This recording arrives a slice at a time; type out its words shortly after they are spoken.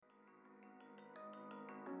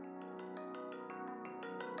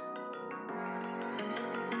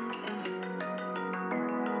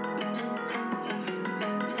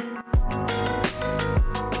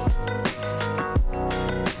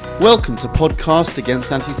Welcome to Podcast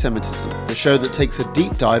Against Anti-Semitism, the show that takes a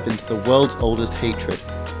deep dive into the world's oldest hatred.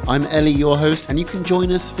 I'm Ellie, your host, and you can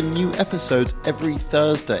join us for new episodes every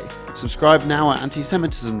Thursday. Subscribe now at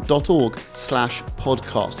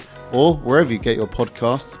antisemitism.org/podcast or wherever you get your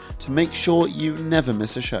podcasts to make sure you never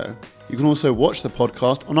miss a show. You can also watch the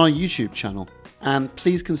podcast on our YouTube channel. And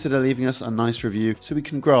please consider leaving us a nice review so we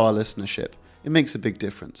can grow our listenership. It makes a big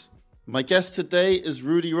difference. My guest today is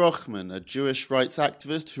Rudy Rochman, a Jewish rights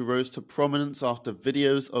activist who rose to prominence after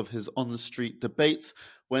videos of his on-the-street debates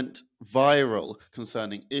went viral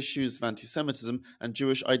concerning issues of anti-Semitism and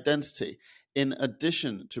Jewish identity. In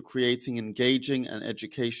addition to creating engaging and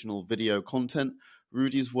educational video content,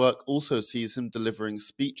 Rudy's work also sees him delivering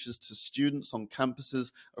speeches to students on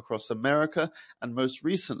campuses across America and most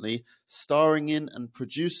recently starring in and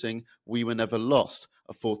producing We Were Never Lost,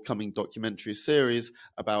 a forthcoming documentary series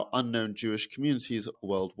about unknown Jewish communities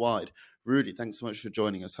worldwide. Rudy, thanks so much for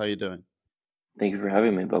joining us. How are you doing? Thank you for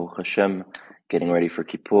having me. Baruch Hashem, getting ready for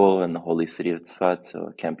Kippur and the holy city of Tzfat, so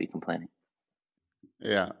I can't be complaining.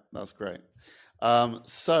 Yeah, that's great.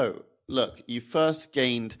 Look, you first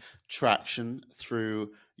gained traction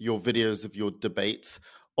through your videos of your debates,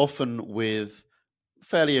 often with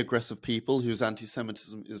fairly aggressive people whose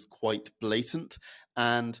anti-Semitism is quite blatant,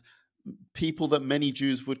 and people that many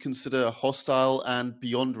Jews would consider hostile and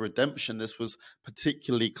beyond redemption. This was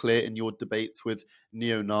particularly clear in your debates with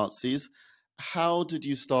neo-Nazis. How did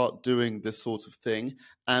you start doing this sort of thing?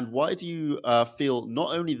 And why do you feel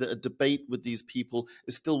not only that a debate with these people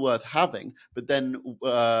is still worth having, but then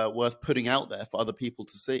worth putting out there for other people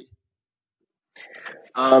to see?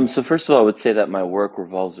 So first of all, I would say that my work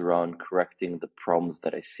revolves around correcting the problems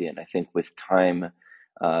that I see. And I think with time,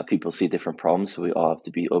 people see different problems. So we all have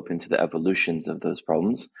to be open to the evolutions of those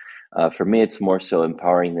problems. For me, it's more so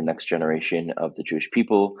empowering the next generation of the Jewish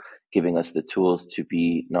people, giving us the tools to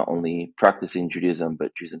be not only practicing Judaism,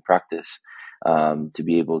 but Jews in practice, to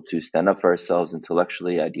be able to stand up for ourselves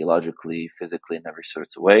intellectually, ideologically, physically, in every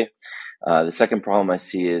sort of way. The second problem I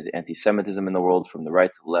see is anti-Semitism in the world, from the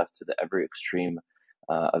right to the left to the every extreme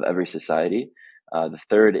of every society. The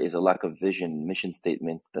third is a lack of vision, mission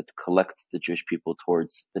statement that collects the Jewish people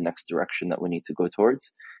towards the next direction that we need to go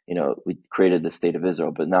towards. We created the state of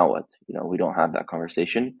Israel, but now what? We don't have that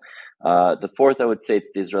conversation. The fourth, I would say, it's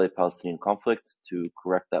the Israeli-Palestinian conflict. To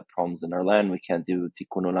correct that problems in our land, we can't do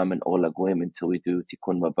tikkun olam and ol hagoyim until we do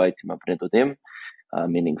tikkun babayit im bnei dodim,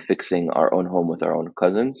 meaning fixing our own home with our own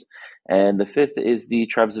cousins. And the fifth is the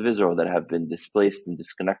tribes of Israel that have been displaced and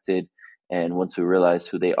disconnected. And once we realize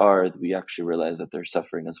who they are, we actually realize that they're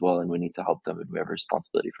suffering as well, and we need to help them, and we have a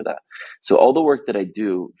responsibility for that. So all the work that I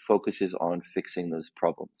do focuses on fixing those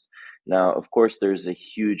problems. Now, of course, there's a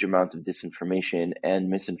huge amount of disinformation and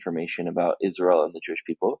misinformation about Israel and the Jewish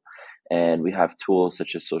people. And we have tools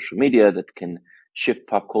such as social media that can shift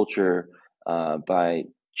pop culture by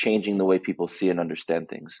changing the way people see and understand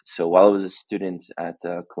things. So while I was a student at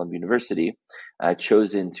Columbia University, I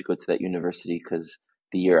chosen to go to that university because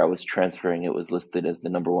the year I was transferring, it was listed as the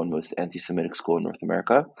number one most anti-Semitic school in North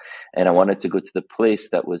America. And I wanted to go to the place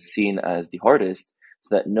that was seen as the hardest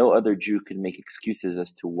so that no other Jew could make excuses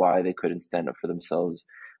as to why they couldn't stand up for themselves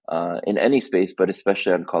in any space, but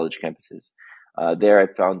especially on college campuses. There I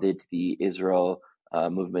founded the Israel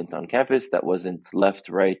movement on campus that wasn't left,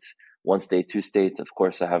 right, one state, two states. Of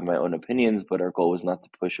course, I have my own opinions, but our goal was not to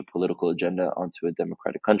push a political agenda onto a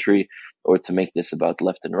democratic country or to make this about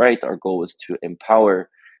left and right. Our goal was to empower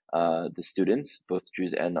the students, both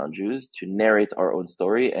Jews and non-Jews, to narrate our own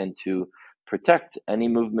story and to protect any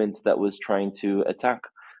movement that was trying to attack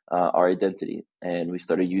our identity. And we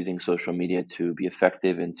started using social media to be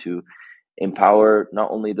effective and to empower not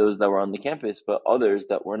only those that were on the campus, but others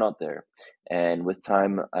that were not there. And with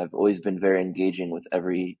time, I've always been very engaging with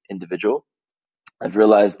every individual. I've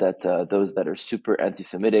realized that those that are super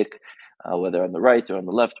anti-Semitic, whether on the right or on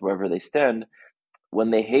the left, wherever they stand, when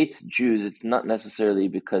they hate Jews, it's not necessarily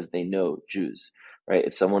because they know Jews, right?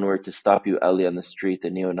 If someone were to stop you, Ali, on the street, a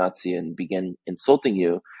neo-Nazi, and begin insulting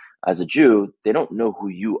you as a Jew, they don't know who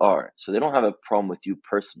you are. So they don't have a problem with you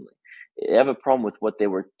personally. They have a problem with what they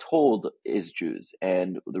were told is Jews.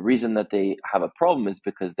 And the reason that they have a problem is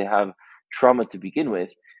because they have trauma to begin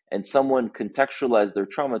with, and someone contextualized their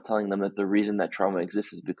trauma, telling them that the reason that trauma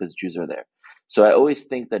exists is because Jews are there. So I always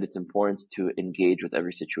think that it's important to engage with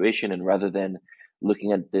every situation, and rather than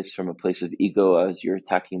looking at this from a place of ego, as you're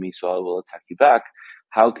attacking me, so I will attack you back,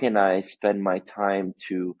 how can I spend my time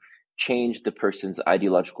to change the person's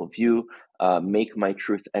ideological view, make my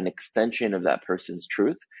truth an extension of that person's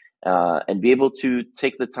truth, and be able to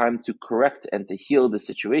take the time to correct and to heal the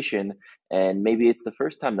situation. And maybe it's the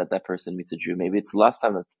first time that that person meets a Jew. Maybe it's the last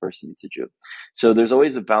time that the person meets a Jew. So there's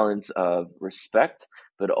always a balance of respect,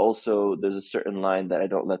 but also there's a certain line that I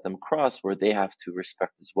don't let them cross where they have to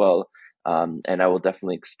respect as well. And I will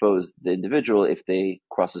definitely expose the individual if they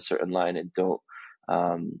cross a certain line and don't,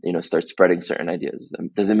 start spreading certain ideas.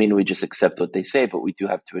 Doesn't mean we just accept what they say, but we do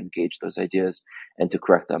have to engage those ideas and to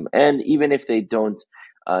correct them. And even if they don't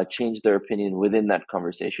change their opinion within that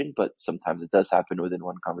conversation, but sometimes it does happen within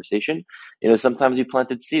one conversation. Sometimes you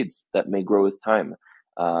planted seeds that may grow with time.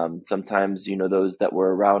 Sometimes, those that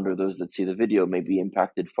were around or those that see the video may be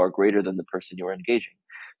impacted far greater than the person you are engaging.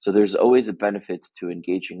 So there's always a benefit to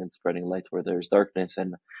engaging and spreading light where there's darkness.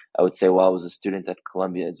 And I would say while I was a student at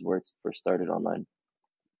Columbia is where it first started online.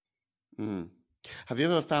 Mm. Have you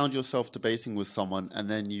ever found yourself debating with someone and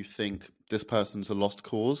then you think this person's a lost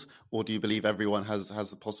cause, or do you believe everyone has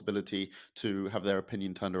the possibility to have their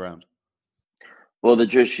opinion turned around? Well, the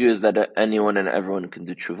Jewish view is that anyone and everyone can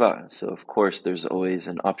do tshuva. So, of course, there's always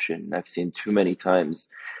an option. I've seen too many times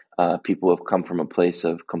people have come from a place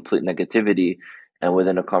of complete negativity, and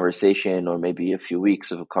within a conversation or maybe a few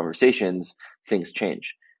weeks of conversations, things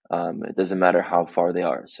change. It doesn't matter how far they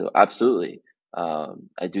are. So, absolutely,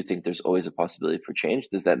 I do think there's always a possibility for change.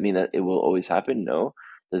 Does that mean that it will always happen? No.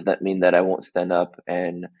 Does that mean that I won't stand up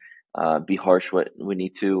and be harsh when we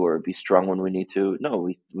need to, or be strong when we need to? No,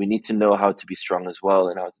 we need to know how to be strong as well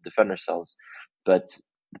and how to defend ourselves. But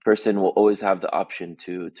the person will always have the option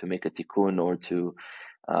to make a tikkun or to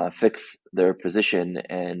fix their position,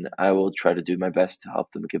 and I will try to do my best to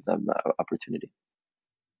help them, give them that opportunity.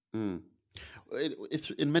 Mm.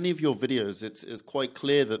 In many of your videos, it's quite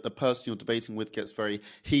clear that the person you're debating with gets very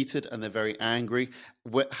heated and they're very angry.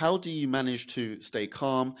 How do you manage to stay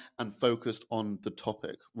calm and focused on the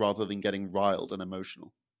topic rather than getting riled and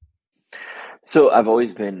emotional? So I've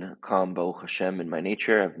always been calm, Baruch Hashem, in my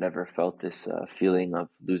nature. I've never felt this feeling of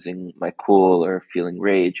losing my cool or feeling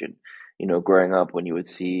rage. And growing up, when you would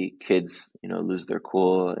see kids, lose their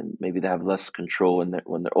cool and maybe they have less control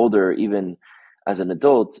when they're older, even as an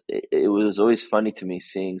adult, it was always funny to me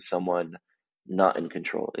seeing someone not in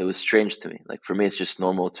control. It was strange to me. Like for me, it's just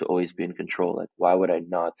normal to always be in control. Like why would I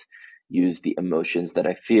not use the emotions that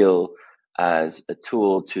I feel as a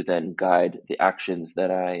tool to then guide the actions that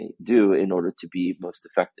I do in order to be most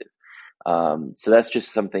effective? So that's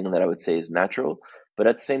just something that I would say is natural. But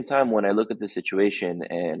at the same time, when I look at the situation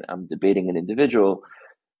and I'm debating an individual,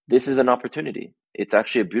 this is an opportunity. It's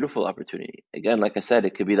actually a beautiful opportunity. Again, like I said,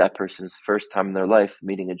 it could be that person's first time in their life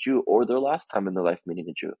meeting a Jew or their last time in their life meeting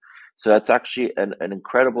a Jew. So that's actually an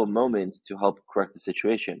incredible moment to help correct the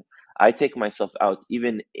situation. I take myself out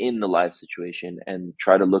even in the live situation and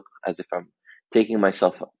try to look as if I'm taking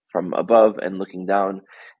myself from above and looking down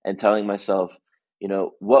and telling myself,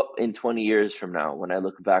 what in 20 years from now, when I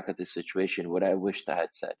look back at this situation, would I wished I had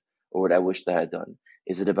said or what I wished I had done?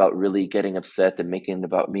 Is it about really getting upset and making it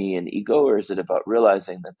about me and ego, or is it about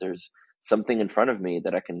realizing that there's something in front of me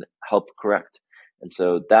that I can help correct? And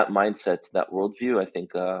so that mindset, that worldview, I think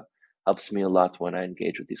helps me a lot when I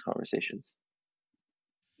engage with these conversations.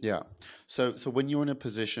 Yeah. So when you're in a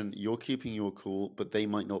position, you're keeping your cool, but they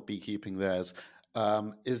might not be keeping theirs.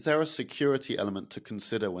 Is there a security element to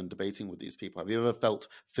consider when debating with these people? Have you ever felt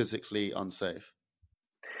physically unsafe?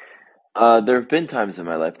 There have been times in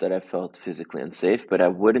my life that I felt physically unsafe, but I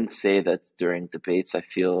wouldn't say that during debates I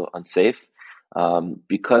feel unsafe,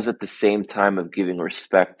 because at the same time of giving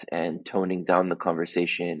respect and toning down the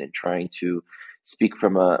conversation and trying to speak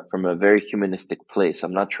from a very humanistic place.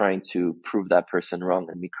 I'm not trying to prove that person wrong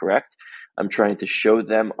and be correct. I'm trying to show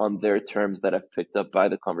them on their terms that I've picked up by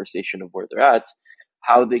the conversation of where they're at,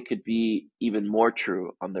 how they could be even more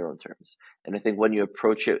true on their own terms. And I think when you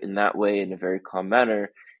approach it in that way, in a very calm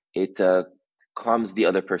manner, it calms the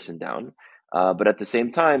other person down. But at the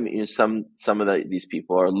same time, some of these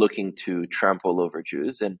people are looking to trample over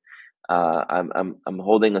Jews, and I'm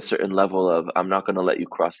holding a certain level of I'm not going to let you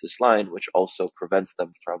cross this line, which also prevents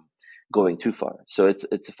them from going too far. So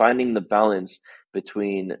it's finding the balance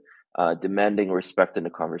between demanding respect in a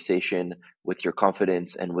conversation with your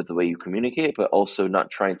confidence and with the way you communicate, but also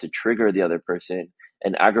not trying to trigger the other person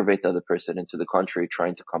and aggravate the other person, and to the contrary,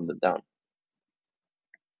 trying to calm them down.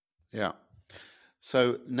 Yeah.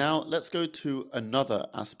 So now let's go to another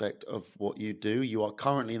aspect of what you do. You are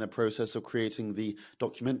currently in the process of creating the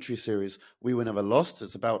documentary series We Were Never Lost.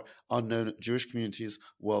 It's about unknown Jewish communities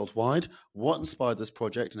worldwide. What inspired this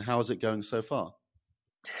project and how is it going so far?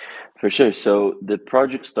 For sure. So the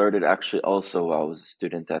project started actually also while I was a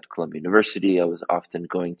student at Columbia University. I was often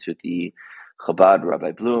going to the Chabad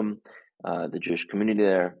Rabbi Bloom, the Jewish community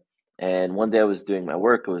there. And one day I was doing my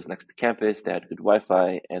work. It was next to campus. They had good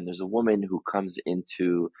Wi-Fi, and there's a woman who comes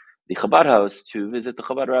into the Chabad house to visit the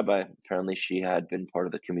Chabad rabbi. Apparently, she had been part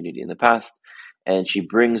of the community in the past, and she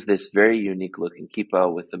brings this very unique looking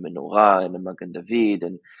kippah with a menorah and a Magen David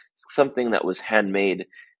and something that was handmade.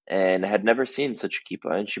 And I had never seen such a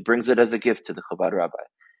kippah, and she brings it as a gift to the Chabad rabbi.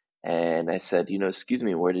 And I said, excuse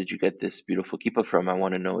me, where did you get this beautiful kippah from? I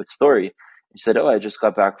want to know its story. She said, oh, I just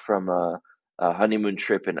got back from a honeymoon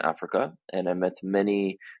trip in Africa, and I met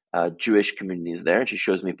many Jewish communities there. And she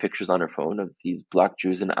shows me pictures on her phone of these Black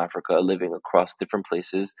Jews in Africa living across different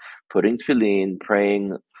places, putting tefillin,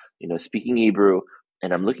 praying, speaking Hebrew.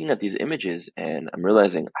 And I'm looking at these images, and I'm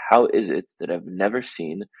realizing, how is it that I've never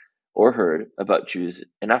seen or heard about Jews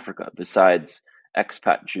in Africa besides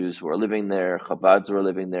expat Jews who are living there, Chabads who are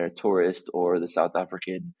living there, tourists, or the South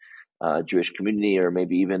African Jewish community, or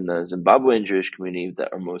maybe even the Zimbabwean Jewish community that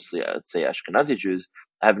are mostly, I'd say, Ashkenazi Jews.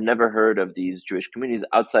 I've never heard of these Jewish communities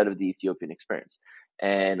outside of the Ethiopian experience.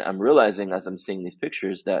 And I'm realizing as I'm seeing these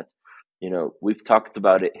pictures that, we've talked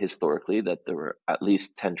about it historically, that there were at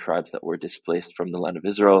least 10 tribes that were displaced from the land of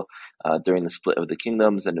Israel during the split of the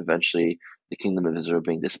kingdoms, and eventually the kingdom of Israel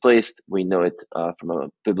being displaced. We know it from a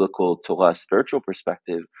biblical Torah spiritual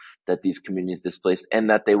perspective that these communities displaced and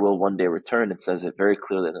that they will one day return. It says it very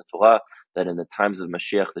clearly in the Torah that in the times of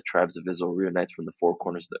Mashiach, the tribes of Israel reunite from the four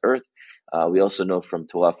corners of the earth. We also know from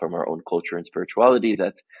Torah, from our own culture and spirituality,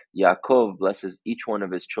 that Yaakov blesses each one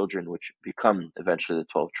of his children, which become eventually the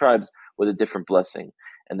 12 tribes, with a different blessing.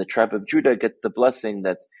 And the tribe of Judah gets the blessing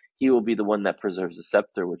that he will be the one that preserves the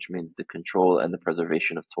scepter, which means the control and the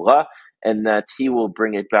preservation of Torah, and that he will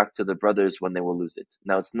bring it back to the brothers when they will lose it.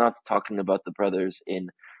 Now, it's not talking about the brothers in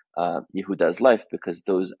Yehuda's life, because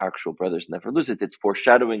those actual brothers never lose it. It's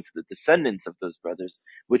foreshadowing to the descendants of those brothers,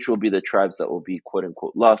 which will be the tribes that will be quote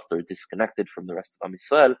unquote lost or disconnected from the rest of Am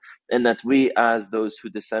Yisrael, and that we, as those who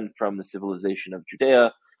descend from the civilization of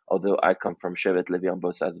Judea, although I come from Shevet Levi on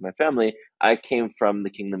both sides of my family, I came from the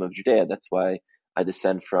kingdom of Judea. That's why I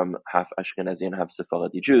descend from half Ashkenazi and half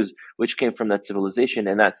Sephardi Jews, which came from that civilization,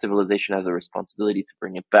 and that civilization has a responsibility to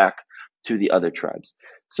bring it back to the other tribes.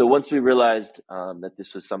 So once we realized that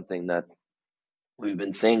this was something that we've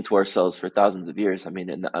been saying to ourselves for thousands of years, in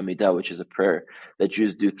the Amidah, which is a prayer that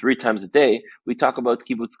Jews do 3 times a day, we talk about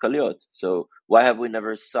kibbutz kaliot. So why have we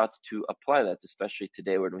never sought to apply that, especially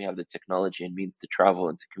today when we have the technology and means to travel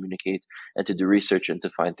and to communicate and to do research and to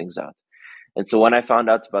find things out? And so when I found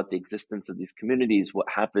out about the existence of these communities, what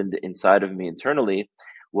happened inside of me internally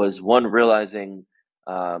was, one, realizing,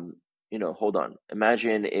 hold on.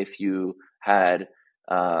 Imagine if you had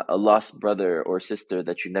a lost brother or sister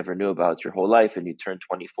that you never knew about your whole life, and you turned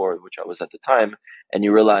 24, which I was at the time, and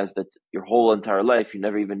you realized that your whole entire life, you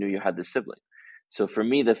never even knew you had this sibling. So for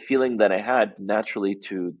me, the feeling that I had naturally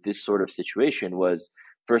to this sort of situation was,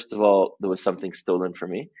 first of all, there was something stolen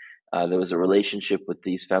from me. There was a relationship with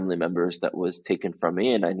these family members that was taken from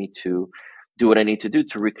me, and I need to do what I need to do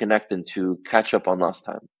to reconnect and to catch up on lost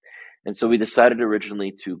time. And so we decided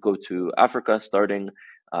originally to go to Africa, starting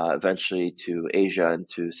eventually to Asia and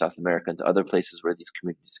to South America and to other places where these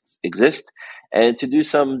communities exist, and to do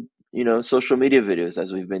some, social media videos,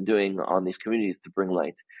 as we've been doing on these communities, to bring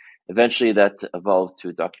light. Eventually that evolved to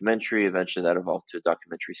a documentary. Eventually that evolved to a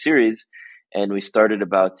documentary series. And we started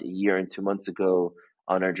about a year and 2 months ago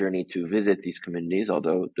on our journey to visit these communities,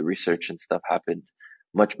 although the research and stuff happened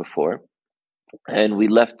much before. And we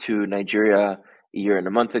left to Nigeria a year and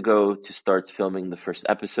a month ago to start filming the first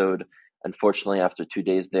episode. Unfortunately, after 2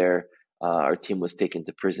 days there, our team was taken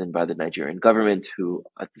to prison by the Nigerian government, who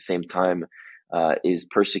at the same time is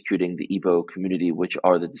persecuting the Igbo community, which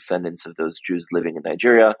are the descendants of those Jews living in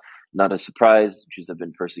Nigeria. Not a surprise. Jews have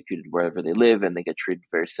been persecuted wherever they live, and they get treated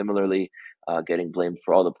very similarly, getting blamed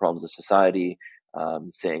for all the problems of society,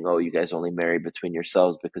 saying, oh, you guys only marry between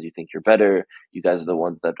yourselves because you think you're better. You guys are the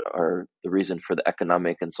ones that are the reason for the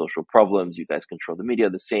economic and social problems. You guys control the media,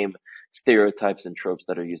 the same stereotypes and tropes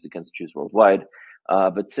that are used against Jews worldwide.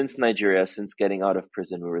 But since Nigeria, since getting out of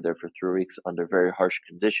prison, we were there for 3 weeks under very harsh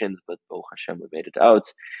conditions, but Baruch Hashem, we made it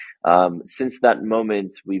out. Since that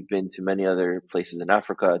moment, we've been to many other places in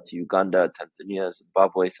Africa, to Uganda, Tanzania,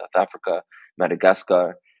 Zimbabwe, South Africa,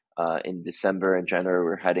 Madagascar. In December and January,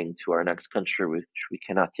 we're heading to our next country, which we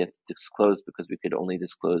cannot yet disclose because we could only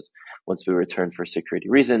disclose once we return for security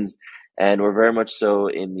reasons. And we're very much so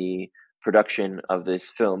in the production of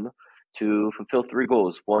this film to fulfill 3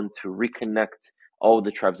 goals. 1, to reconnect all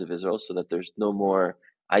the tribes of Israel so that there's no more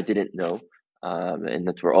I didn't know, and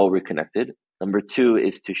that we're all reconnected. Number 2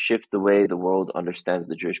 is to shift the way the world understands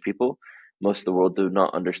the Jewish people. most of the world do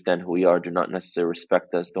not understand who we are, do not necessarily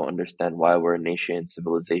respect us, don't understand why we're a nation,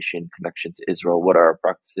 civilization, connection to Israel, what are our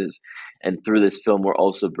practices. And through this film, we're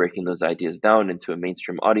also breaking those ideas down into a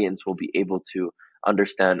mainstream audience will be able to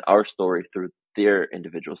understand our story through their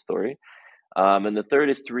individual story. And the third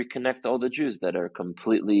is to reconnect all the Jews that are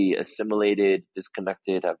completely assimilated,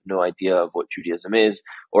 disconnected, have no idea of what Judaism is,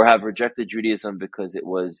 or have rejected Judaism because it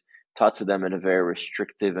was taught to them in a very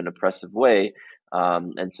restrictive and oppressive way.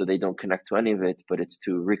 And so they don't connect to any of it, but it's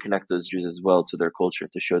to reconnect those Jews as well to their culture,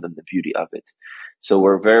 to show them the beauty of it. So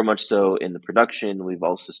we're very much so in the production. We've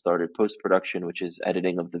also started post-production, which is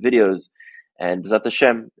editing of the videos. And B'ezrat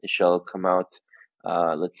Hashem, it shall come out,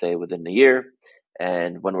 let's say, within a year.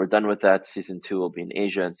 And when we're done with that, season 2 will be in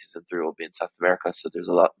Asia and season 3 will be in South America. So there's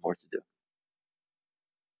a lot more to do.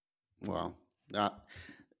 Wow.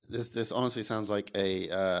 This honestly sounds like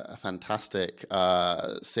a fantastic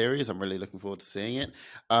series. I'm really looking forward to seeing it.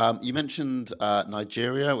 You mentioned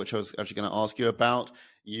Nigeria, which I was actually going to ask you about.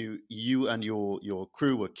 You and your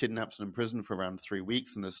crew were kidnapped and imprisoned for around 3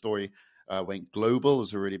 weeks, and the story went global. It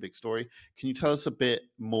was a really big story. Can you tell us a bit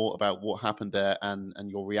more about what happened there and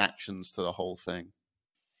your reactions to the whole thing?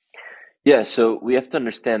 Yeah, so we have to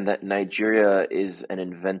understand that Nigeria is an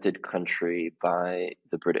invented country by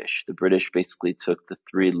the British. The British basically took the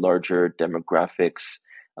three larger demographics,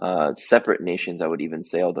 separate nations, I would even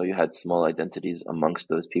say, although you had small identities amongst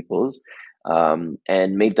those peoples,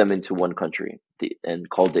 and made them into one country and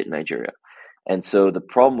called it Nigeria. And so the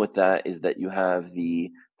problem with that is that you have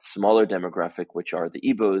the smaller demographic, which are the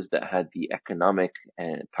Igbos that had the economic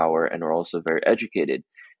power and are also very educated.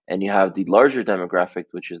 And you have the larger demographic,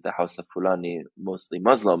 which is the Hausa Fulani, mostly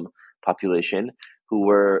Muslim population, who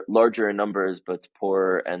were larger in numbers but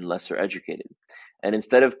poorer and lesser educated. And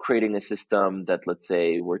instead of creating a system that, let's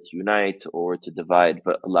say, were to unite or to divide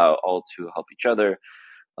but allow all to help each other,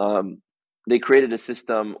 they created a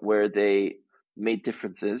system where they made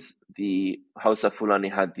differences. The Hausa Fulani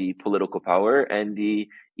had the political power, and the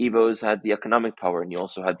Igbos had the economic power, and you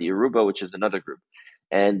also had the Yoruba, which is another group.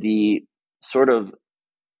 And the sort of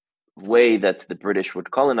way that the British would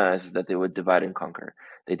colonize is that they would divide and conquer.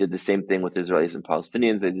 They did the same thing with Israelis and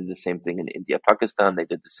Palestinians. They did the same thing in India, Pakistan. They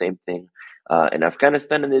did the same thing in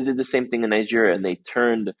Afghanistan, and they did the same thing in Nigeria. And they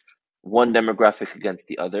turned one demographic against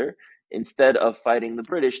the other. Instead of fighting the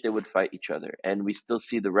British, they would fight each other. And we still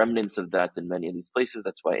see the remnants of that in many of these places.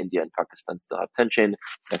 That's why India and Pakistan still have tension.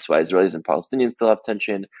 That's why Israelis and Palestinians still have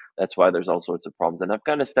tension. That's why there's all sorts of problems in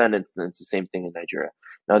Afghanistan. And it's the same thing in Nigeria.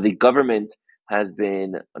 Now, the government has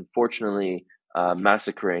been, unfortunately,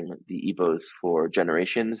 massacring the Igbos for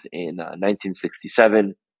generations. In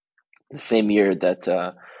 1967, the same year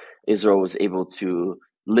that Israel was able to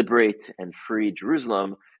liberate and free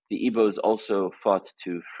Jerusalem, the Igbos also fought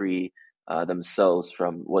to free themselves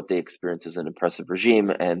from what they experienced as an oppressive regime,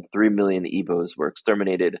 and 3 million Igbos were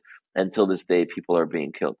exterminated. Until this day, people are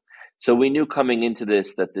being killed. So we knew coming into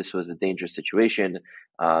this that this was a dangerous situation,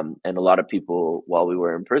 and a lot of people, while we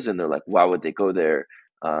were in prison, they're like, why would they go there?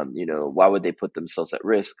 Why would they put themselves at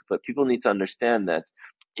risk? But people need to understand that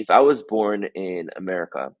if I was born in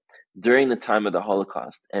America during the time of the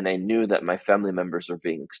Holocaust, and I knew that my family members were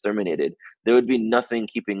being exterminated, there would be nothing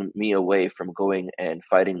keeping me away from going and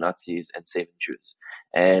fighting Nazis and saving Jews.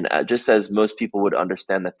 And just as most people would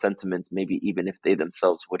understand that sentiment, maybe even if they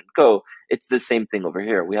themselves wouldn't go, it's the same thing over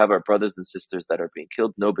here. We have our brothers and sisters that are being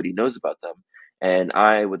killed. Nobody knows about them. And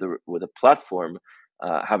I, with a platform,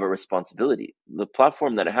 have a responsibility. The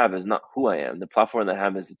platform that I have is not who I am. The platform that I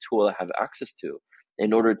have is a tool I have access to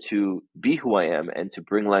in order to be who I am and to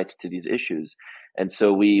bring light to these issues. And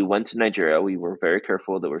so we went to Nigeria. We were very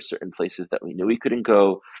careful. There were certain places that we knew we couldn't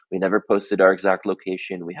go. We never posted our exact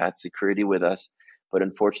location. We had security with us. But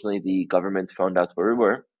unfortunately, the government found out where we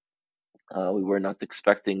were. We were not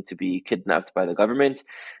expecting to be kidnapped by the government.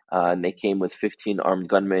 And they came with 15 armed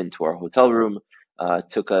gunmen to our hotel room,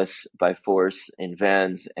 took us by force in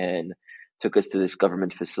vans, and took us to this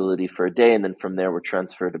government facility for a day. And then from there, we're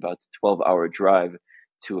transferred about a 12-hour drive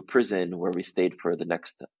to a prison where we stayed for the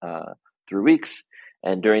next 3 weeks.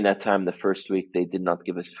 And during that time, the first week, they did not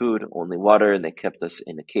give us food, only water, and they kept us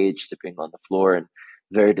in a cage, sleeping on the floor in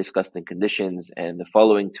very disgusting conditions. And the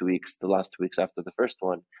following 2 weeks, the last 2 weeks after the first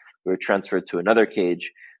one, we were transferred to another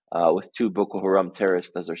cage with two Boko Haram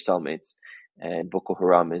terrorists as our cellmates. And Boko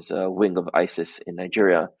Haram is a wing of ISIS in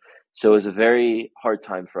Nigeria. So it was a very hard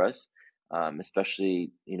time for us,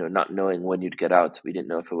 especially, not knowing when you'd get out. We didn't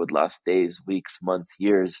know if it would last days, weeks, months,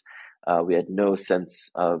 years. We had no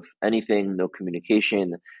sense of anything, no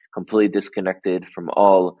communication, completely disconnected from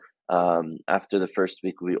all. After the first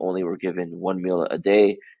week, we only were given one meal a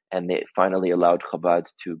day, and they finally allowed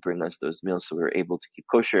Chabad to bring us those meals, so we were able to keep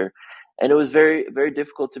kosher. And it was very, very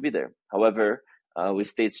difficult to be there. However, we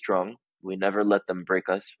stayed strong. We never let them break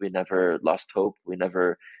us. We never lost hope. We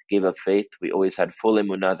never gave up faith. We always had full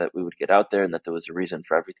emunah that we would get out there and that there was a reason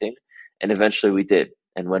for everything. And eventually we did.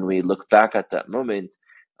 And when we look back at that moment,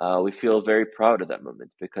 we feel very proud of that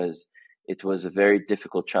moment, because it was a very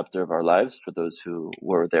difficult chapter of our lives for those who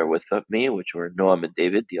were there with me, which were Noam and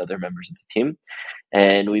David, the other members of the team.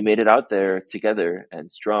 And we made it out there together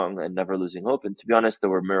and strong and never losing hope. And to be honest,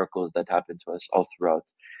 there were miracles that happened to us all throughout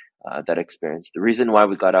that experience. The reason why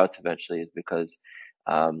we got out eventually is because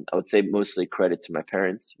I would say mostly credit to my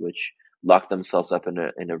parents, which locked themselves up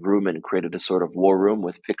in a room and created a sort of war room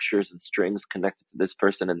with pictures and strings connected to this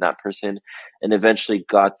person and that person, and eventually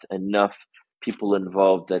got enough people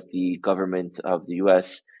involved that the government of the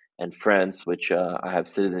US and France, which I have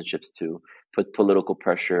citizenships to, put political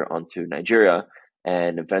pressure onto Nigeria.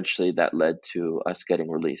 And eventually that led to us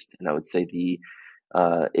getting released. And I would say the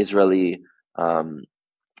Israeli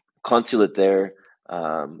consulate there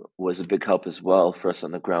was a big help as well for us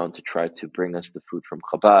on the ground, to try to bring us the food from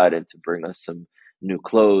Chabad and to bring us some new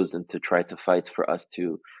clothes and to try to fight for us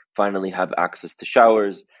to finally have access to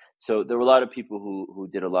showers. So there were a lot of people who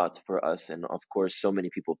did a lot for us. And of course, so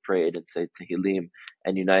many people prayed and said Tehillim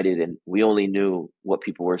and united. And we only knew what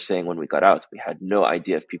people were saying when we got out. We had no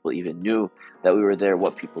idea if people even knew that we were there,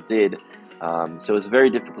 what people did. So it was a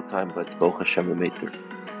very difficult time, but Baruch Hashem, we made through.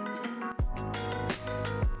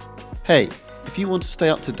 Hey, if you want to stay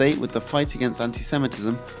up to date with the fight against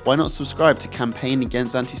anti-Semitism, why not subscribe to Campaign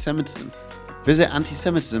Against Anti-Semitism? Visit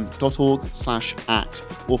antisemitism.org/act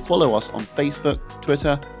or follow us on Facebook,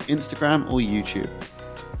 Twitter, Instagram or YouTube.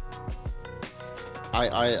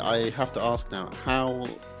 I have to ask now, how,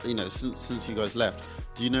 since you guys left,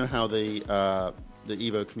 do you know how the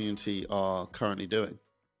Igbo community are currently doing?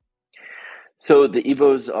 So the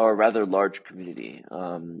Igbos are a rather large community.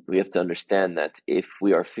 We have to understand that if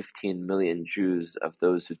we are 15 million Jews, of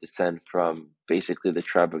those who descend from basically the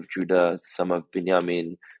tribe of Judah, some of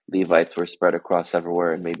Binyamin, Levites were spread across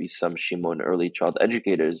everywhere, and maybe some Shimon early child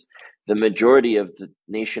educators, the majority of the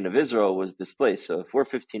nation of Israel was displaced. So if we're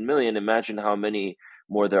 15 million, imagine how many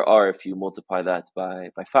more there are if you multiply that by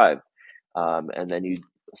 5. And then you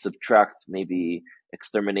subtract maybe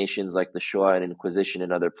exterminations like the Shoah and Inquisition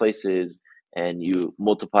in other places, and you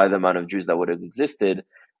multiply the amount of Jews that would have existed,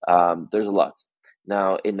 there's a lot.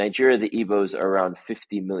 Now, in Nigeria, the Igbos are around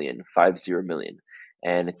 50 million.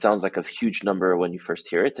 And it sounds like a huge number when you first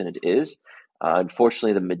hear it, and it is.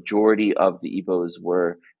 Unfortunately, the majority of the Igbos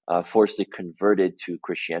were forcibly converted to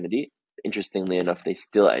Christianity. Interestingly enough, they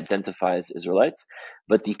still identify as Israelites,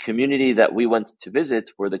 but the community that we went to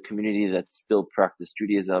visit were the community that still practice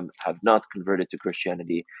Judaism, have not converted to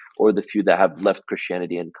Christianity, or the few that have left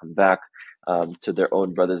Christianity and come back to their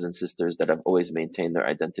own brothers and sisters that have always maintained their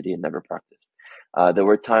identity and never practiced. There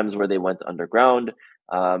were times where they went underground,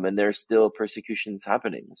 and there's still persecutions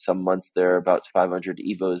happening. Some months there are about 500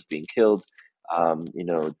 Igbos being killed.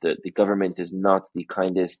 The government is not the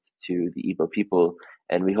kindest to the Igbo people,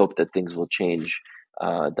 and we hope that things will change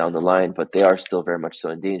down the line, but they are still very much so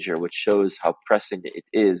in danger, which shows how pressing it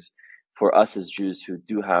is for us as Jews who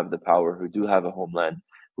do have the power, who do have a homeland,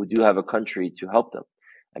 who do have a country, to help them.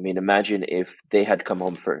 I mean, imagine if they had come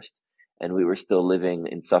home first and we were still living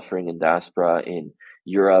in suffering in diaspora in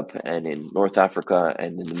Europe and in North Africa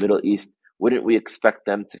and in the Middle East. Wouldn't we expect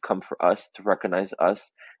them to come for us, to recognize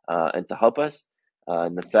us, and to help us?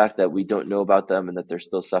 And the fact that we don't know about them and that they're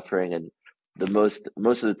still suffering, and most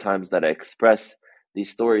of the times that I express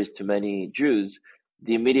these stories to many Jews,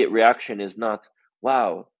 the immediate reaction is not,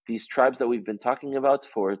 wow, these tribes that we've been talking about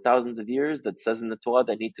for thousands of years, that says in the Torah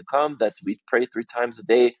they need to come, that we pray 3 times a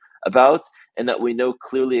day about, and that we know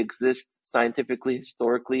clearly exist scientifically,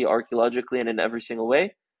 historically, archaeologically, and in every single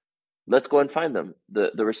way, let's go and find them.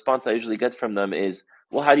 The response I usually get from them is,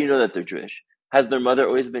 well, how do you know that they're Jewish? Has their mother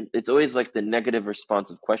always been? It's always like the negative response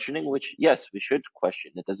of questioning, which, yes, we should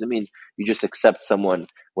question. It doesn't mean you just accept someone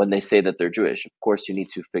when they say that they're Jewish. Of course, you need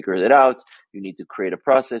to figure it out. You need to create a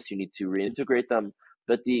process. You need to reintegrate them.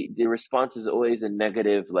 But the response is always a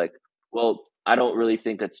negative, like, well, I don't really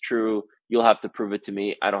think that's true. You'll have to prove it to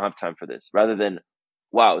me. I don't have time for this. Rather than,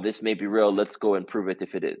 wow, this may be real. Let's go and prove it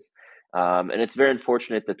if it is. And it's very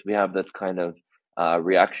unfortunate that we have that kind of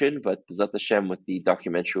reaction. But B'ezrat Hashem, with the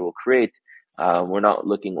documentary we'll create, we're not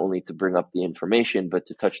looking only to bring up the information, but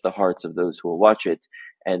to touch the hearts of those who will watch it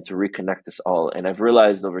and to reconnect us all. And I've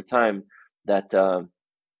realized over time that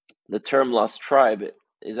the term lost tribe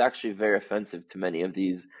is actually very offensive to many of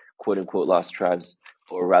these quote unquote lost tribes,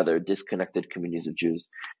 or rather disconnected communities of Jews.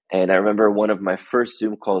 And I remember one of my first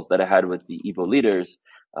Zoom calls that I had with the Igbo leaders,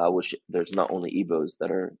 which there's not only Igbos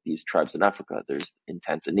that are these tribes in Africa. There's in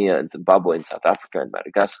Tanzania, in Zimbabwe, in South Africa, in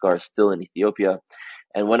Madagascar, still in Ethiopia.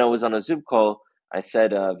 And when I was on a Zoom call, I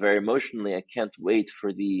said very emotionally, I can't wait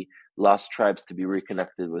for the lost tribes to be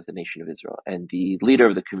reconnected with the nation of Israel. And the leader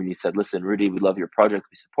of the community said, listen, Rudy, we love your project.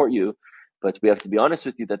 We support you. But we have to be honest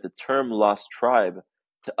with you that the term lost tribe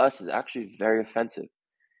to us is actually very offensive.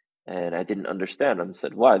 And I didn't understand. I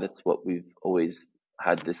said, why? That's what we've always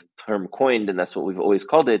had this term coined, and that's what we've always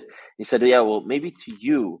called it. He said, yeah, well, maybe to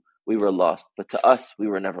you we were lost, but to us we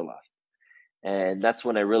were never lost. And that's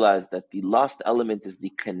when I realized that the lost element is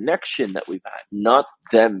the connection that we've had, not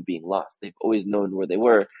them being lost. They've always known where they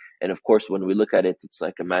were. And of course, when we look at it, it's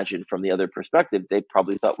like, imagine from the other perspective, they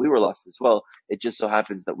probably thought we were lost as well. It just so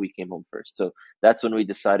happens that we came home first. So that's when we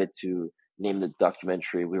decided to name the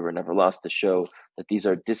documentary We Were Never Lost, to show that these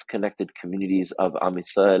are disconnected communities of Am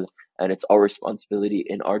Yisrael, and it's our responsibility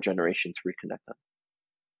in our generation to reconnect them.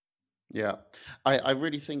 Yeah, I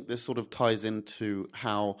really think this sort of ties into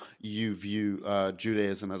how you view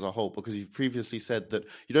Judaism as a whole, because you've previously said that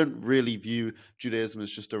you don't really view Judaism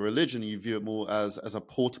as just a religion. You view it more as a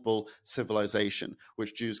portable civilization,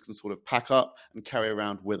 which Jews can sort of pack up and carry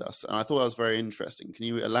around with us. And I thought that was very interesting. Can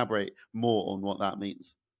you elaborate more on what that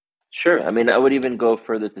means? Sure. I mean, I would even go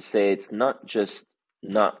further to say it's not just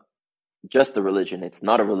a religion. It's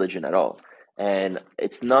not a religion at all. And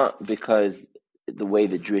it's not because the way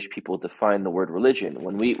the Jewish people define the word religion.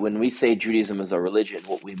 When we say Judaism is our religion,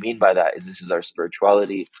 what we mean by that is this is our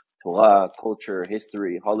spirituality, Torah, culture,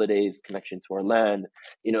 history, holidays, connection to our land.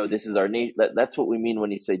 This is our nation. That's what we mean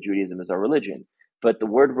when you say Judaism is our religion. But the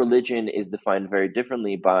word religion is defined very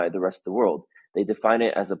differently by the rest of the world. They define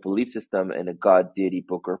it as a belief system in a God, deity,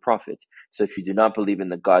 book, or prophet. So if you do not believe in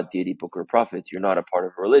the God, deity, book, or prophet, you're not a part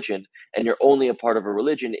of a religion, and you're only a part of a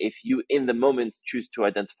religion if you, in the moment, choose to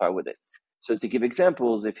identify with it. So to give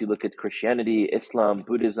examples, if you look at Christianity, Islam,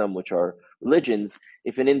 Buddhism, which are religions,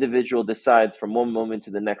 if an individual decides from one moment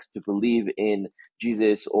to the next to believe in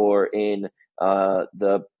Jesus or in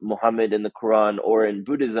the Muhammad in the Quran or in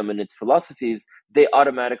Buddhism and its philosophies, they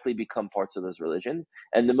automatically become parts of those religions.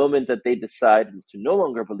 And the moment that they decide to no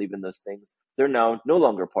longer believe in those things, they're now no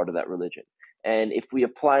longer part of that religion. And if we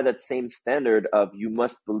apply that same standard of you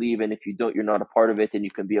must believe, and if you don't, you're not a part of it, and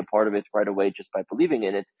you can be a part of it right away just by believing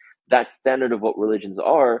in it, that standard of what religions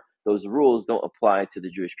are, those rules don't apply to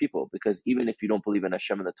the Jewish people, because even if you don't believe in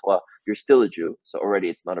Hashem and the Torah, you're still a Jew. So already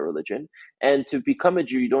it's not a religion. And to become a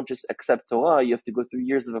Jew, you don't just accept Torah, you have to go through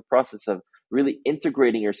years of a process of really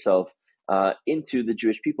integrating yourself into the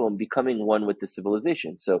Jewish people and becoming one with the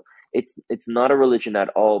civilization. So it's not a religion at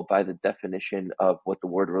all by the definition of what the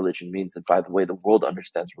word religion means and by the way the world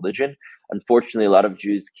understands religion. Unfortunately, a lot of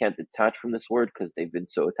Jews can't detach from this word because they've been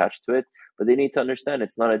so attached to it, but they need to understand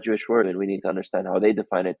it's not a Jewish word, and we need to understand how they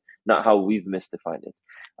define it, not how we've misdefined it.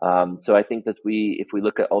 So I think that if we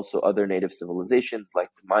look at also other native civilizations like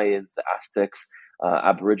the Mayans, the Aztecs,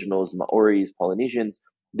 Aboriginals, Maoris, Polynesians,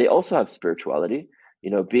 they also have spirituality.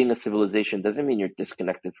 Being a civilization doesn't mean you're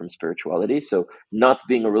disconnected from spirituality. So not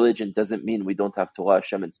being a religion doesn't mean we don't have Torah,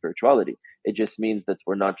 Hashem, and spirituality. It just means that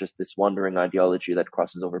we're not just this wandering ideology that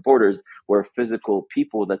crosses over borders. We're physical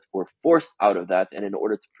people that were forced out of that. And in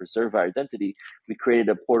order to preserve our identity, we created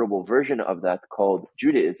a portable version of that called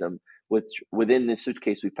Judaism, which within this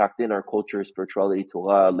suitcase, we packed in our culture, spirituality,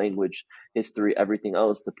 Torah, language, history, everything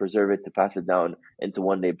else to preserve it, to pass it down, and to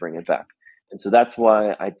one day bring it back. And so that's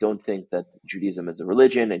why I don't think that Judaism is a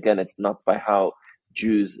religion. Again, it's not by how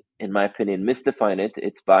Jews, in my opinion, misdefine it.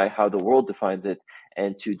 It's by how the world defines it,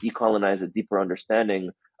 and to decolonize a deeper understanding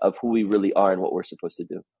of who we really are and what we're supposed to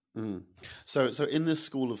do. Mm. So in this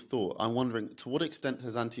school of thought, I'm wondering, to what extent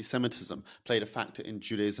has anti-Semitism played a factor in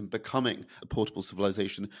Judaism becoming a portable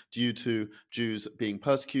civilization due to Jews being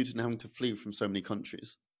persecuted and having to flee from so many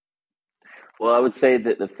countries? Well, I would say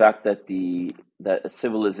that the fact that a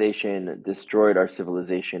civilization destroyed our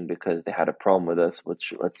civilization because they had a problem with us,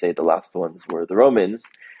 which let's say the last ones were the Romans,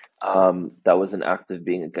 that was an act of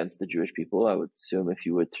being against the Jewish people. I would assume if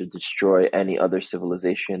you were to destroy any other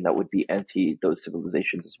civilization, that would be anti those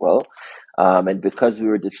civilizations as well. And because we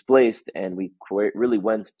were displaced and we really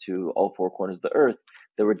went to all four corners of the earth,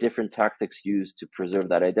 there were different tactics used to preserve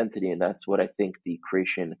that identity. And that's what I think the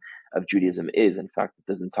creation of Judaism is. In fact, it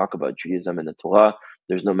doesn't talk about Judaism in the Torah.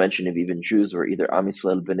 There's no mention of even Jews, or either Am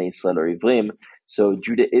Yisrael, Bnei Yisrael, or Ivrim. So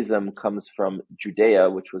Judaism comes from Judea,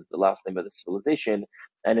 which was the last name of the civilization.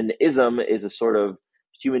 And an ism is a sort of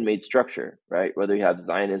human-made structure, right? Whether you have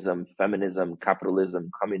Zionism, feminism,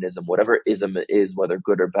 capitalism, communism, whatever ism it is, whether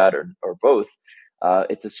good or bad or both,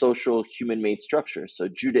 It's a social human-made structure. So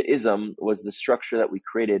Judaism was the structure that we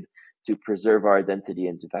created to preserve our identity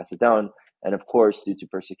and to pass it down. And of course, due to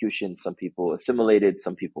persecution, some people assimilated,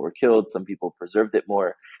 some people were killed, some people preserved it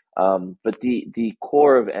more. But the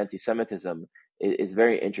core of anti-Semitism is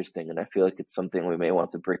very interesting, and I feel like it's something we may want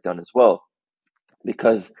to break down as well,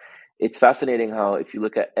 because it's fascinating how if you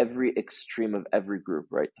look at every extreme of every group,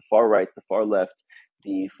 right, the far right, the far left,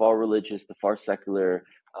 the far religious, the far secular,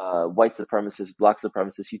 white supremacists, black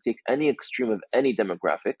supremacists, you take any extreme of any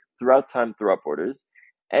demographic throughout time, throughout borders,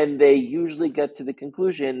 and they usually get to the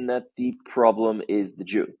conclusion that the problem is the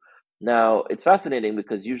Jew. Now, it's fascinating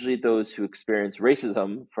because usually those who experience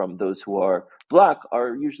racism from those who are black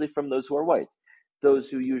are usually from those who are white. Those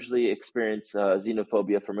who usually experience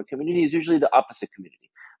xenophobia from a community is usually the opposite community.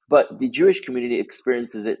 But the Jewish community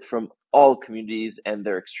experiences it from all communities and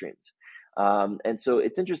their extremes. And so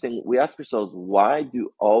it's interesting. We ask ourselves, why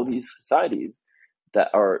do all these societies that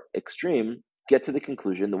are extreme get to the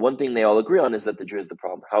conclusion? The one thing they all agree on is that the Jew is the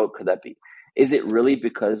problem. How could that be? Is it really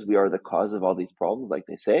because we are the cause of all these problems, like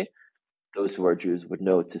they say? Those who are Jews would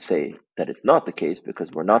know to say that it's not the case, because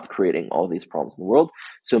we're not creating all these problems in the world.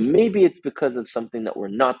 So maybe it's because of something that we're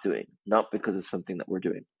not doing, not because of something that we're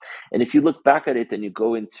doing. And if you look back at it and you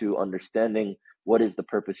go into understanding what is the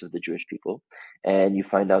purpose of the Jewish people, and you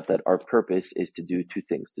find out that our purpose is to do two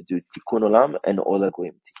things, to do tikkun olam and ola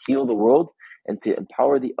goyim, to heal the world and to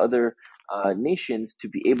empower the other nations to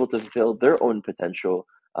be able to fulfill their own potential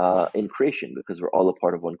in creation, because we're all a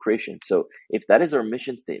part of one creation. So if that is our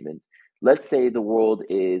mission statement, let's say the world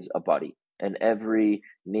is a body and every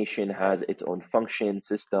nation has its own function,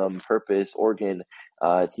 system, purpose, organ.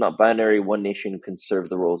 It's not binary. One nation can serve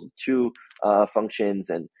the roles of two functions,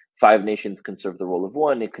 and 5 nations can serve the role of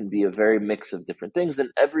one. It can be a very mix of different things, and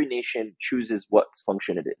every nation chooses what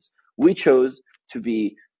function it is. We chose to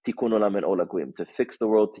be tikkun olam and ola goyim, to fix the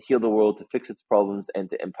world, to heal the world, to fix its problems, and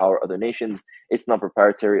to empower other nations. It's not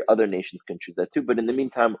proprietary. Other nations can choose that too. But in the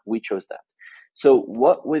meantime, we chose that. So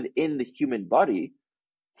what within the human body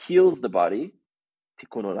heals the body,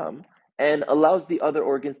 tikkun olam, and allows the other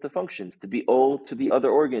organs to function, to be ol to the other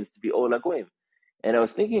organs, to be ola goyim. And I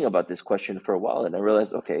was thinking about this question for a while, and I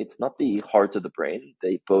realized, okay, it's not the heart or the brain.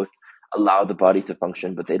 They both allow the body to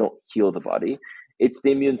function, but they don't heal the body. It's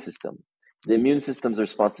the immune system. The immune system's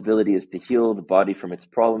responsibility is to heal the body from its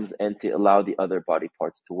problems and to allow the other body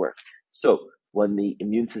parts to work. So when the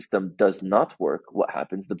immune system does not work, what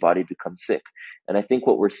happens? The body becomes sick. And I think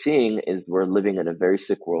what we're seeing is we're living in a very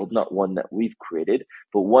sick world, not one that we've created,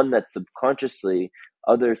 but one that subconsciously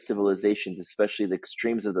other civilizations, especially the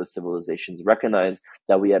extremes of those civilizations, recognize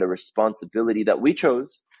that we had a responsibility that we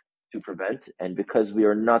chose to prevent. And because we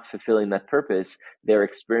are not fulfilling that purpose, they're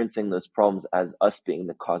experiencing those problems as us being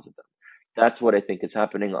the cause of them. That's what I think is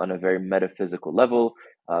happening on a very metaphysical level,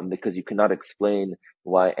 because you cannot explain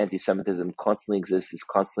why anti-Semitism constantly exists, is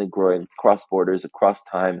constantly growing across borders, across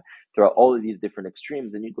time, throughout all of these different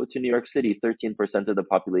extremes. And you go to New York City, 13% of the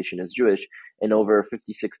population is Jewish, and over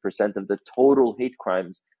 56% of the total hate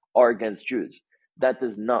crimes are against Jews. That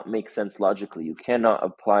does not make sense logically. You cannot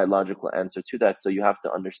apply a logical answer to that. So you have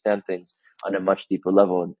to understand things on a much deeper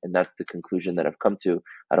level. And that's the conclusion that I've come to.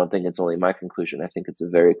 I don't think it's only my conclusion. I think it's a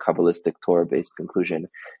very Kabbalistic, Torah-based conclusion.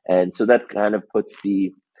 And so that kind of puts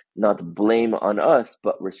the not blame on us,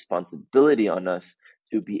 but responsibility on us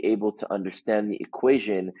to be able to understand the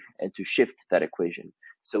equation and to shift that equation.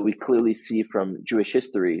 So we clearly see from Jewish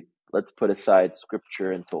history, let's put aside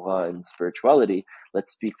scripture and Torah and spirituality.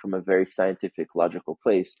 Let's speak from a very scientific, logical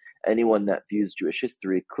place. Anyone that views Jewish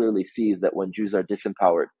history clearly sees that when Jews are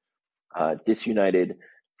disempowered, disunited,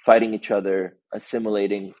 fighting each other,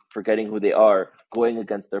 assimilating, forgetting who they are, going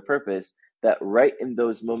against their purpose, that right in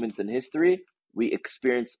those moments in history, we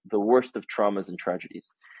experience the worst of traumas and tragedies.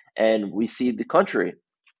 And we see the contrary.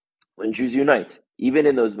 When Jews unite, even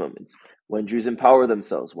in those moments, when Jews empower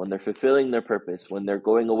themselves, when they're fulfilling their purpose, when they're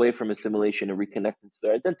going away from assimilation and reconnecting to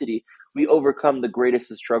their identity, we overcome the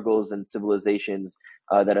greatest of struggles and civilizations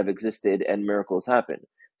that have existed, and miracles happen.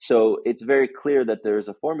 So it's very clear that there is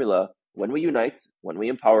a formula. When we unite, when we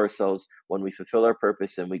empower ourselves, when we fulfill our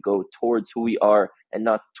purpose and we go towards who we are and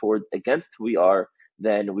not toward against who we are,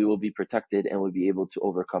 then we will be protected and we'll be able to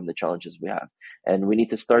overcome the challenges we have. And we need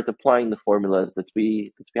to start applying the formulas that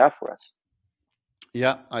we have for us.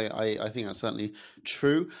 Yeah, I think that's certainly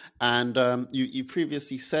true. And you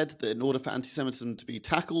previously said that in order for anti-Semitism to be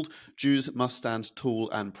tackled, Jews must stand tall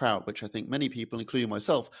and proud, which I think many people, including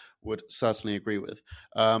myself, would certainly agree with.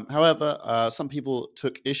 However, some people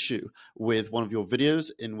took issue with one of your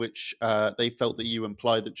videos in which they felt that you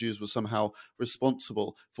implied that Jews were somehow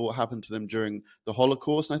responsible for what happened to them during the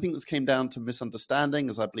Holocaust. And I think this came down to misunderstanding,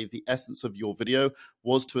 as I believe the essence of your video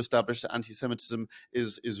was to establish that anti-Semitism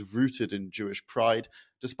is rooted in Jewish pride.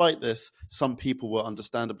 Despite this, some people were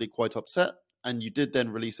understandably quite upset, and you did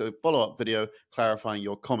then release a follow-up video clarifying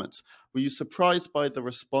your comments. Were you surprised by the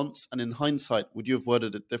response? And in hindsight, would you have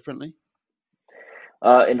worded it differently?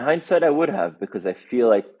 In hindsight, I would have, because I feel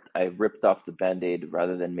like I ripped off the Band-Aid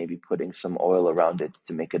rather than maybe putting some oil around it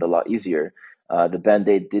to make it a lot easier. The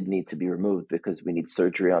Band-Aid did need to be removed because we need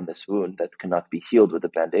surgery on this wound that cannot be healed with a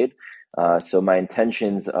Band-Aid. So my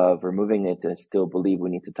intentions of removing it, I still believe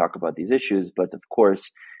we need to talk about these issues. But of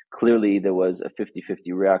course, clearly there was a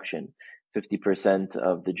 50-50 reaction. 50%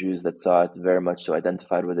 of the Jews that saw it very much so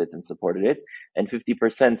identified with it and supported it, and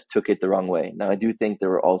 50% took it the wrong way. Now, I do think there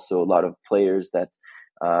were also a lot of players that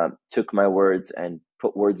took my words and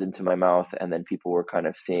put words into my mouth, and then people were kind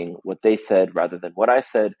of seeing what they said rather than what I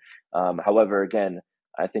said. However, again,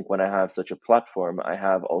 I think when I have such a platform, I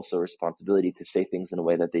have also a responsibility to say things in a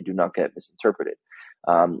way that they do not get misinterpreted.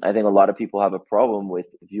 I think a lot of people have a problem with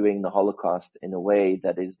viewing the Holocaust in a way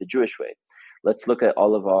that is the Jewish way. Let's look at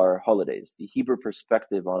all of our holidays. The Hebrew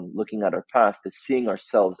perspective on looking at our past is seeing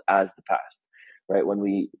ourselves as the past, right? When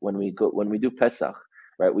we do Pesach,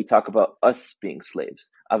 right, we talk about us being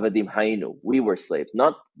slaves. Avadim hayinu, we were slaves,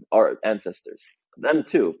 not our ancestors. Them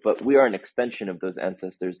too, but we are an extension of those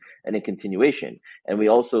ancestors and a continuation. And we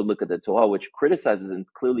also look at the Torah, which criticizes and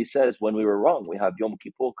clearly says when we were wrong. We have Yom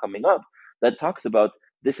Kippur coming up that talks about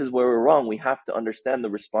this is where we're wrong. We have to understand the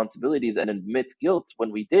responsibilities and admit guilt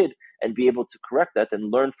when we did, and be able to correct that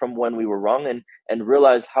and learn from when we were wrong, and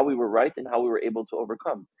realize how we were right and how we were able to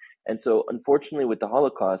overcome. And so, unfortunately, with the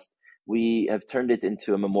Holocaust, we have turned it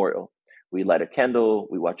into a memorial. We light a candle,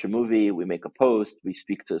 we watch a movie, we make a post, we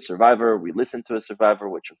speak to a survivor, we listen to a survivor,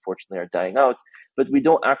 which unfortunately are dying out, but we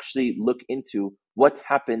don't actually look into what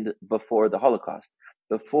happened before the Holocaust.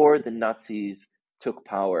 Before the Nazis took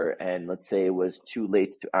power, and let's say it was too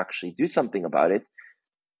late to actually do something about it,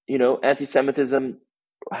 anti-Semitism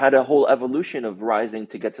had a whole evolution of rising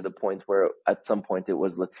to get to the point where at some point it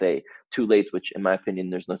was, let's say, too late, which in my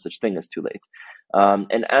opinion, there's no such thing as too late.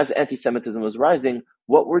 And as anti-Semitism was rising,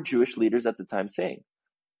 what were Jewish leaders at the time saying?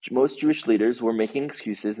 Most Jewish leaders were making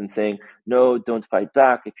excuses and saying, no, don't fight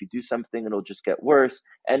back. If you do something, it'll just get worse.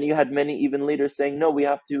 And you had many even leaders saying, no, we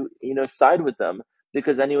have to, side with them,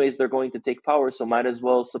 because anyways, they're going to take power, so might as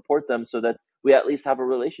well support them so that we at least have a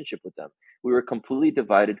relationship with them. We were completely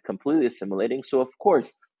divided, completely assimilating. So of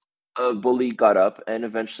course, a bully got up and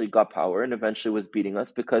eventually got power and eventually was beating us,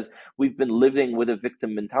 because we've been living with a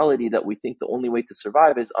victim mentality that we think the only way to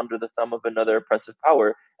survive is under the thumb of another oppressive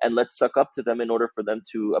power, and let's suck up to them in order for them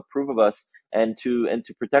to approve of us and to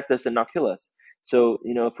protect us and not kill us. So,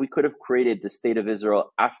 if we could have created the state of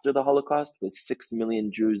Israel after the Holocaust with 6 million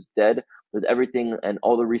Jews dead, with everything and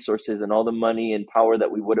all the resources and all the money and power that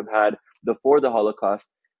we would have had before the Holocaust,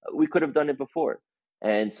 we could have done it before.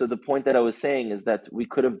 And so the point that I was saying is that we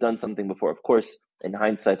could have done something before. Of course, in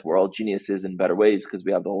hindsight, we're all geniuses in better ways because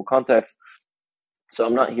we have the whole context. So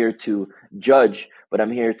I'm not here to judge, but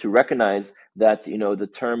I'm here to recognize that, the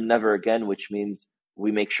term never again, which means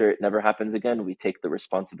we make sure it never happens again. We take the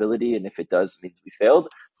responsibility. And if it does, it means we failed.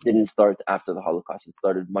 Didn't start after the Holocaust. It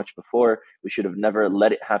started much before. We should have never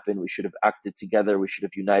let it happen. We should have acted together. We should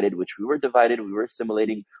have united, which we were divided. We were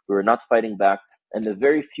assimilating. We were not fighting back. And the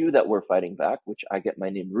very few that were fighting back, which I get my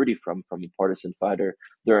name Rudy from a partisan fighter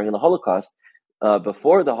during the Holocaust,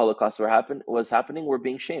 before the Holocaust was happening, were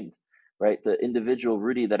being shamed. Right, the individual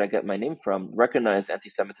Rudy that I get my name from recognized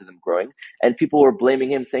anti-Semitism growing, and people were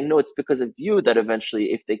blaming him, saying, no, it's because of you that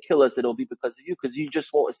eventually, if they kill us, it'll be because of you, because you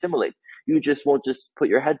just won't assimilate. You just won't just put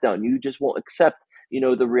your head down. You just won't accept,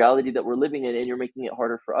 the reality that we're living in, and you're making it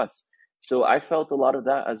harder for us. So I felt a lot of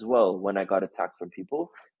that as well when I got attacked from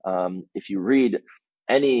people. If you read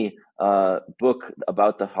any book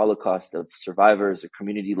about the Holocaust of survivors or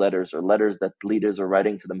community letters or letters that leaders are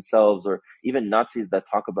writing to themselves, or even Nazis that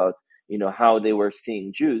talk about, how they were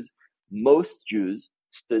seeing Jews, most Jews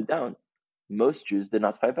stood down. Most Jews did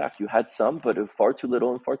not fight back. You had some, but far too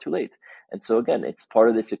little and far too late. And so again, it's part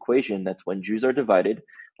of this equation that when Jews are divided,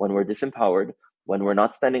 when we're disempowered, when we're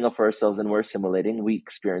not standing up for ourselves and we're assimilating, we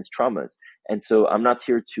experience traumas. And so I'm not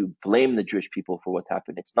here to blame the Jewish people for what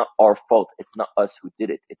happened. It's not our fault. It's not us who did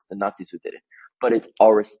it. It's the Nazis who did it. But it's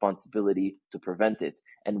our responsibility to prevent it.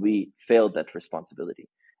 And we failed that responsibility.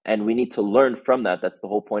 And we need to learn from that. That's the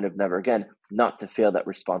whole point of Never Again, not to fail that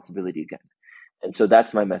responsibility again. And so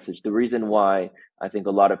that's my message. The reason why I think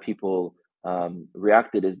a lot of people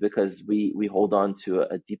reacted is because we hold on to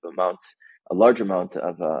a large amount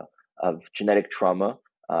of genetic trauma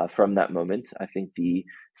from that moment. I think the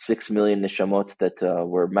 6 million neshamot that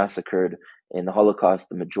were massacred in the Holocaust,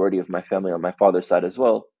 the majority of my family on my father's side as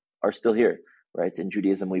well, are still here, right? In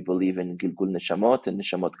Judaism, we believe in Gilgul Neshamot and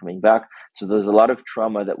Neshamot coming back. So there's a lot of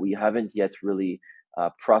trauma that we haven't yet really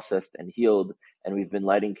processed and healed. And we've been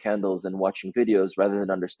lighting candles and watching videos rather than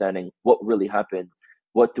understanding what really happened.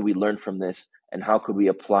 What do we learn from this? And how could we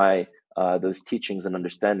apply those teachings and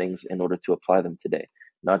understandings in order to apply them today?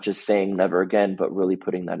 Not just saying never again, but really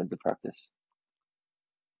putting that into practice.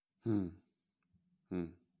 Hmm.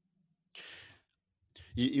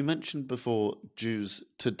 You mentioned before Jews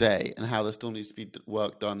today and how there still needs to be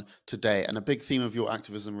work done today. And a big theme of your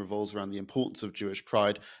activism revolves around the importance of Jewish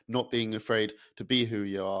pride, not being afraid to be who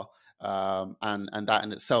you are. And that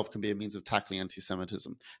in itself can be a means of tackling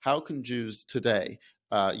anti-Semitism. How can Jews today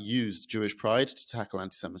use Jewish pride to tackle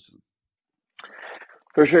anti-Semitism?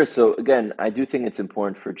 For sure. So again, I do think it's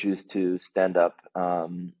important for Jews to stand up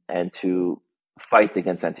and to fight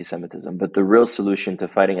against anti-Semitism. But the real solution to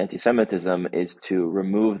fighting anti-Semitism is to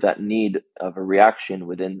remove that need of a reaction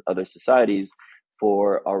within other societies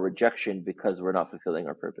for our rejection because we're not fulfilling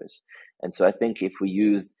our purpose. And so I think if we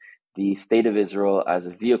used the state of Israel as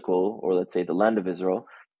a vehicle, or let's say the land of Israel,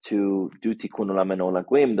 to do tikkun olam and olam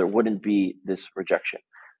goyim, there wouldn't be this rejection.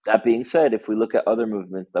 That being said, if we look at other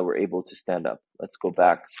movements that were able to stand up, let's go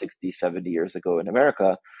back 60, 70 years ago in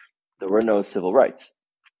America, there were no civil rights.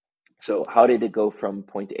 So how did it go from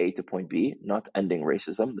point A to point B? Not ending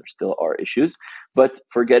racism, there still are issues, but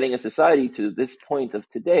for getting a society to this point of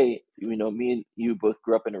today, me and you both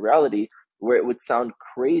grew up in a reality where it would sound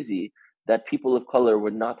crazy that people of color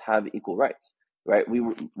would not have equal rights, right? We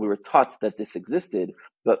were taught that this existed,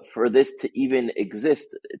 but for this to even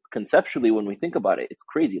exist conceptually, when we think about it, it's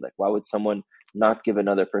crazy. Like, why would someone not give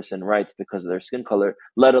another person rights because of their skin color,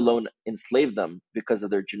 let alone enslave them because of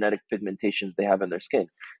their genetic pigmentations they have in their skin?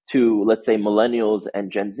 To, let's say, millennials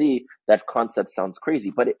and Gen Z, that concept sounds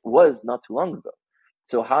crazy, but it was not too long ago.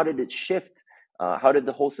 So how did it shift? How did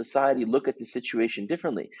the whole society look at the situation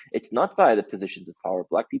differently? It's not by the positions of power.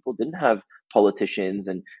 Black people didn't have politicians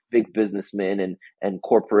and big businessmen and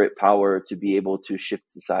corporate power to be able to shift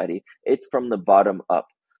society. It's from the bottom up.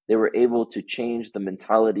 They were able to change the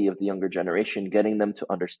mentality of the younger generation, getting them to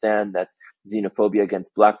understand that xenophobia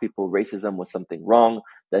against Black people, racism was something wrong,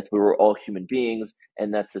 that we were all human beings,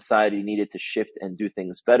 and that society needed to shift and do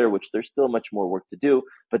things better, which there's still much more work to do,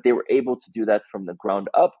 but they were able to do that from the ground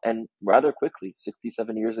up and rather quickly.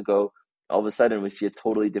 67 years ago, all of a sudden we see a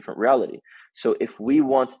totally different reality. So if we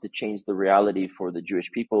want to change the reality for the Jewish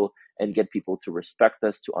people and get people to respect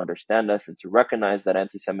us, to understand us, and to recognize that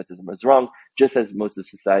anti-Semitism is wrong, just as most of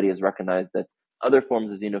society has recognized that other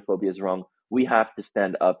forms of xenophobia is wrong, we have to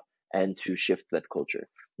stand up and to shift that culture.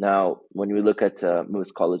 Now, when we look at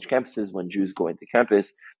most college campuses, when Jews go into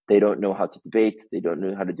campus, they don't know how to debate. They don't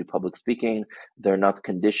know how to do public speaking. They're not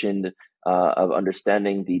conditioned of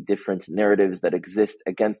understanding the different narratives that exist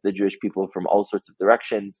against the Jewish people from all sorts of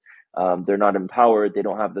directions. They're not empowered. They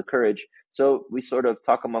don't have the courage. So we sort of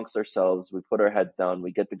talk amongst ourselves. We put our heads down.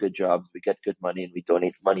 We get the good jobs. We get good money, and we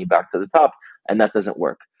donate money back to the top. And that doesn't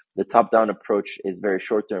work. The top-down approach is very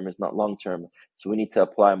short-term, is not long-term. So we need to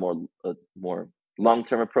apply a more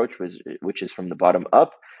long-term approach, which is from the bottom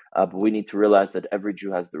up. But we need to realize that every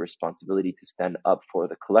Jew has the responsibility to stand up for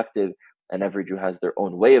the collective, and every Jew has their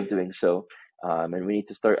own way of doing so. And we need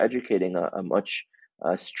to start educating a much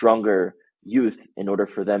stronger youth in order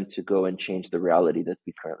for them to go and change the reality that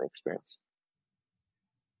we currently experience.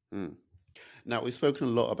 Now, we've spoken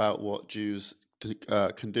a lot about what Jews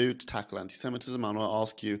can do to tackle anti-Semitism. I want to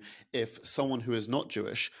ask you, if someone who is not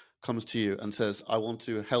Jewish comes to you and says, I want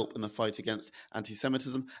to help in the fight against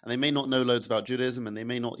anti-Semitism, and they may not know loads about Judaism, and they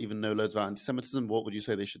may not even know loads about anti-Semitism, what would you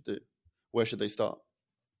say they should do? Where should they start?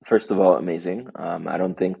 First of all, amazing. I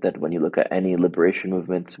don't think that when you look at any liberation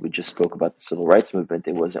movement, we just spoke about the civil rights movement,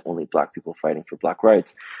 it wasn't only Black people fighting for Black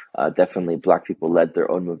rights. Definitely Black people led their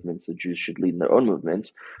own movements, so Jews should lead their own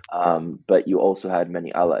movements. But you also had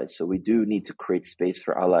many allies. So we do need to create space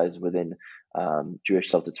for allies within Jewish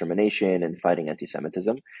self-determination and fighting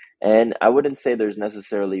anti-Semitism. And I wouldn't say there's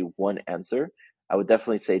necessarily one answer. I would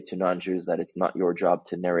definitely say to non-Jews that it's not your job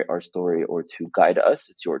to narrate our story or to guide us.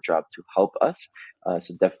 It's your job to help us.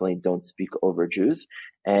 So definitely don't speak over Jews.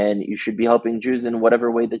 And you should be helping Jews in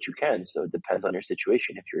whatever way that you can. So it depends on your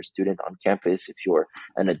situation. If you're a student on campus, if you're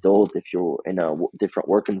an adult, if you're in a different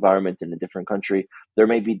work environment in a different country, there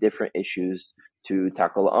may be different issues to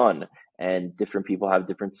tackle on. and different people have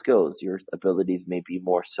different skills. Your abilities may be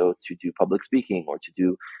more so to do public speaking, or to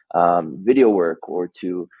do video work, or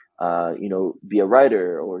to be a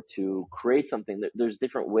writer, or to create something. There's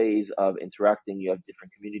different ways of interacting. You have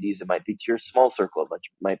different communities. It might be to your small circle, but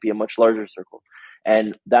might be a much larger circle.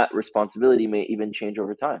 And that responsibility may even change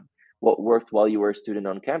over time. What worked while you were a student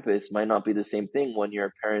on campus might not be the same thing when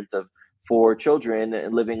you're a parent of 4 children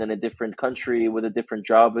and living in a different country with a different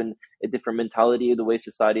job and a different mentality of the way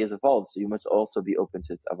society has evolved. So you must also be open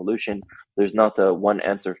to its evolution. There's not a one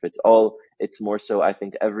answer fits all. It's more so, I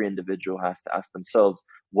think every individual has to ask themselves,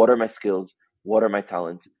 what are my skills? What are my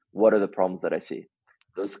talents? What are the problems that I see?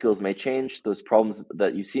 Those skills may change. Those problems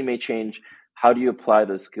that you see may change. How do you apply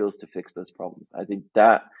those skills to fix those problems? I think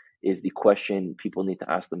that is the question people need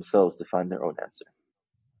to ask themselves to find their own answer.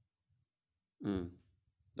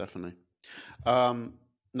 Definitely.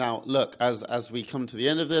 Now, look, as we come to the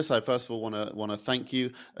end of this, I first of all want to thank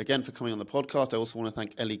you again for coming on the podcast. I also want to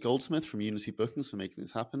thank Ellie Goldsmith from Unity Bookings for making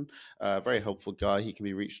this happen. Very helpful guy. He can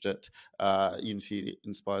be reached at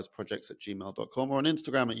unityinspiresprojects@gmail.com or on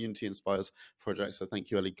Instagram at unityinspiresprojects. So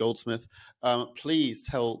thank you, Ellie Goldsmith. Please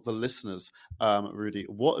tell the listeners, Rudy,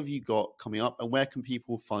 what have you got coming up and where can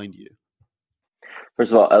people find you?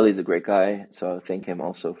 First of all, Ellie's a great guy, so thank him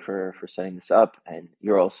also for setting this up. And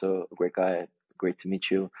you're also a great guy. Great to meet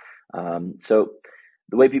you. So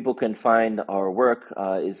the way people can find our work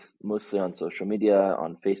is mostly on social media,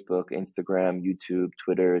 on Facebook, Instagram, YouTube,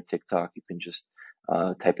 Twitter, TikTok. You can just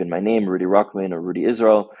type in my name, Rudy Rochman or Rudy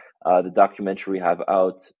Israel. The documentary we have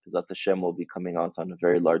out, Bezat Hashem, will be coming out on a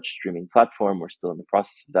very large streaming platform. We're still in the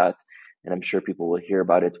process of that, and I'm sure people will hear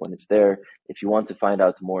about it when it's there. If you want to find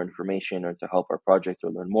out more information or to help our project or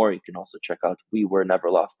learn more, you can also check out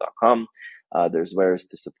wewereneverlost.com. There's ways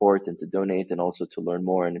to support and to donate and also to learn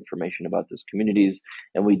more and information about those communities.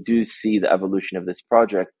 And we do see the evolution of this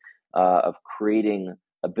project of creating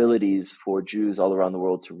abilities for Jews all around the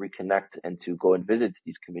world to reconnect and to go and visit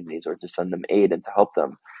these communities or to send them aid and to help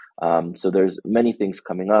them. So there's many things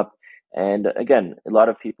coming up. And again, a lot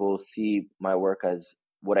of people see my work as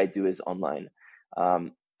what I do is online.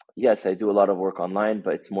 Yes, I do a lot of work online,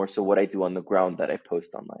 but it's more so what I do on the ground that I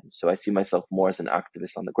post online. So I see myself more as an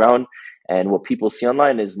activist on the ground. And what people see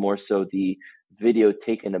online is more so the video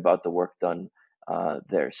taken about the work done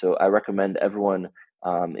there. So I recommend everyone,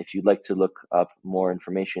 if you'd like to look up more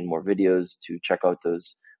information, more videos, to check out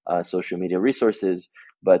those social media resources.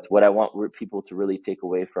 But what I want people to really take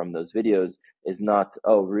away from those videos is not,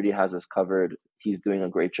 oh, Rudy has us covered, he's doing a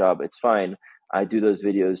great job, it's fine. I do those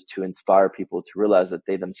videos to inspire people to realize that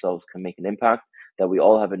they themselves can make an impact, that we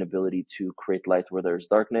all have an ability to create light where there's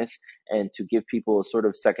darkness, and to give people a sort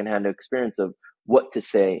of secondhand experience of what to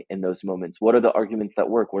say in those moments. What are the arguments that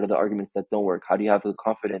work? What are the arguments that don't work? How do you have the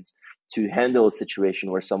confidence to handle a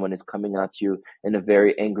situation where someone is coming at you in a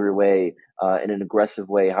very angry way, in an aggressive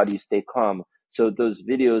way? How do you stay calm? So those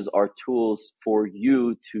videos are tools for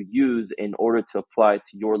you to use in order to apply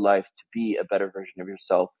to your life to be a better version of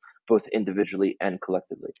yourself, both individually and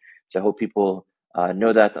collectively. So I hope people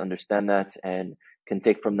know that, understand that, and can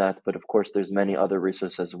take from that. But of course, there's many other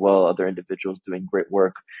resources as well, other individuals doing great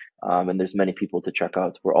work, and there's many people to check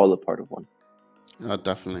out. We're all a part of one.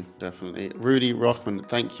 Definitely. Rudy Rochman,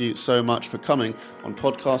 thank you so much for coming on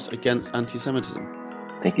Podcast Against Anti-Semitism.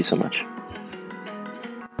 Thank you so much.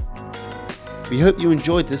 We hope you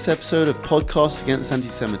enjoyed this episode of Podcast Against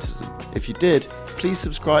Anti-Semitism. If you did, please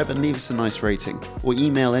subscribe and leave us a nice rating, or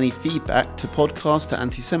email any feedback to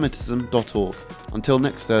podcast@antisemitism.org. Until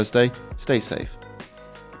next Thursday, stay safe.